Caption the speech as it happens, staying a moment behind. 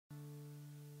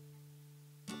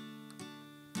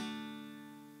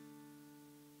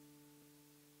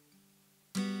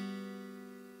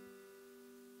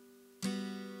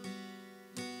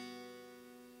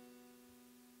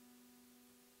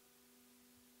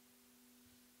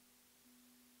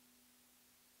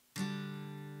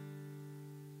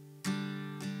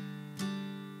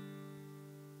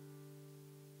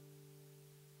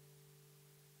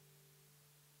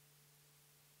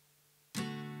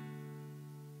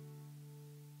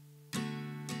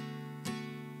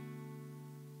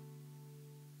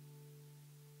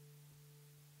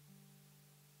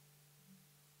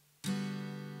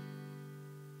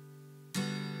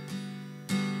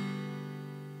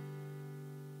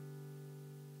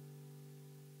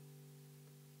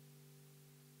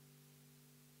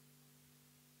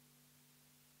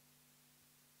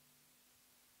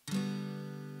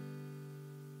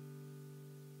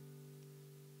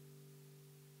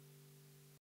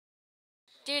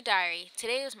Dear Diary,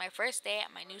 today was my first day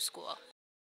at my new school.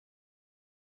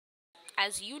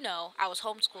 As you know, I was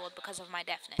homeschooled because of my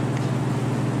deafness. I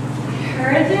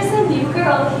heard there's a new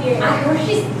girl here. I heard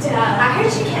she's deaf. I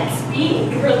heard she can't speak.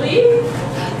 Really?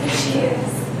 There she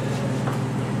is.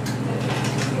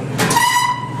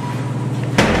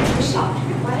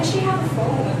 Why does she have a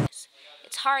phone?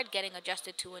 It's hard getting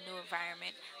adjusted to a new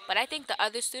environment, but I think the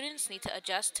other students need to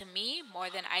adjust to me more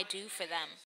than I do for them.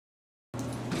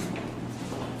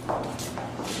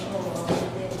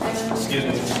 Excuse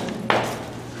me.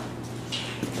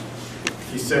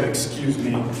 He said, excuse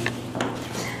me.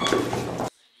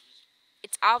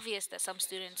 It's obvious that some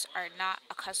students are not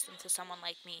accustomed to someone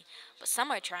like me, but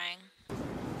some are trying.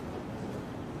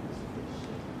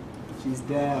 She's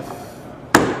deaf.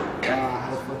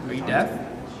 Are you deaf?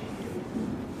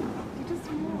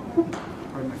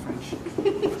 Pardon my French.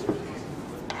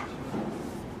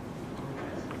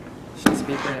 She can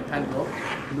speak and pen, bro.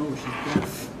 No, she's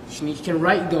deaf. She can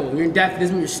write though. You're deaf,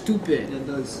 doesn't mean you're stupid. Yeah, it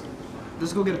does.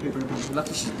 Let's go get a paper and pen.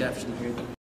 Lucky she's deaf, she can hear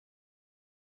them.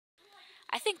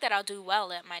 I think that I'll do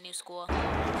well at my new school.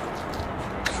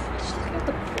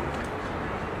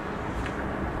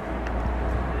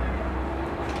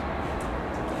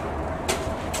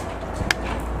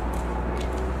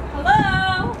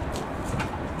 Hello?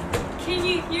 Can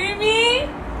you hear me?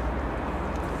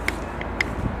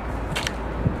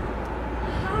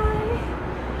 Hi.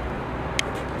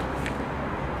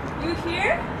 You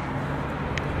here?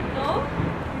 No?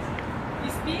 You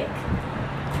speak?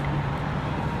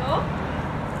 No?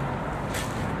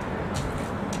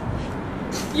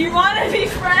 You want to be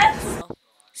friends?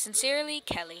 Sincerely,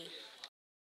 Kelly.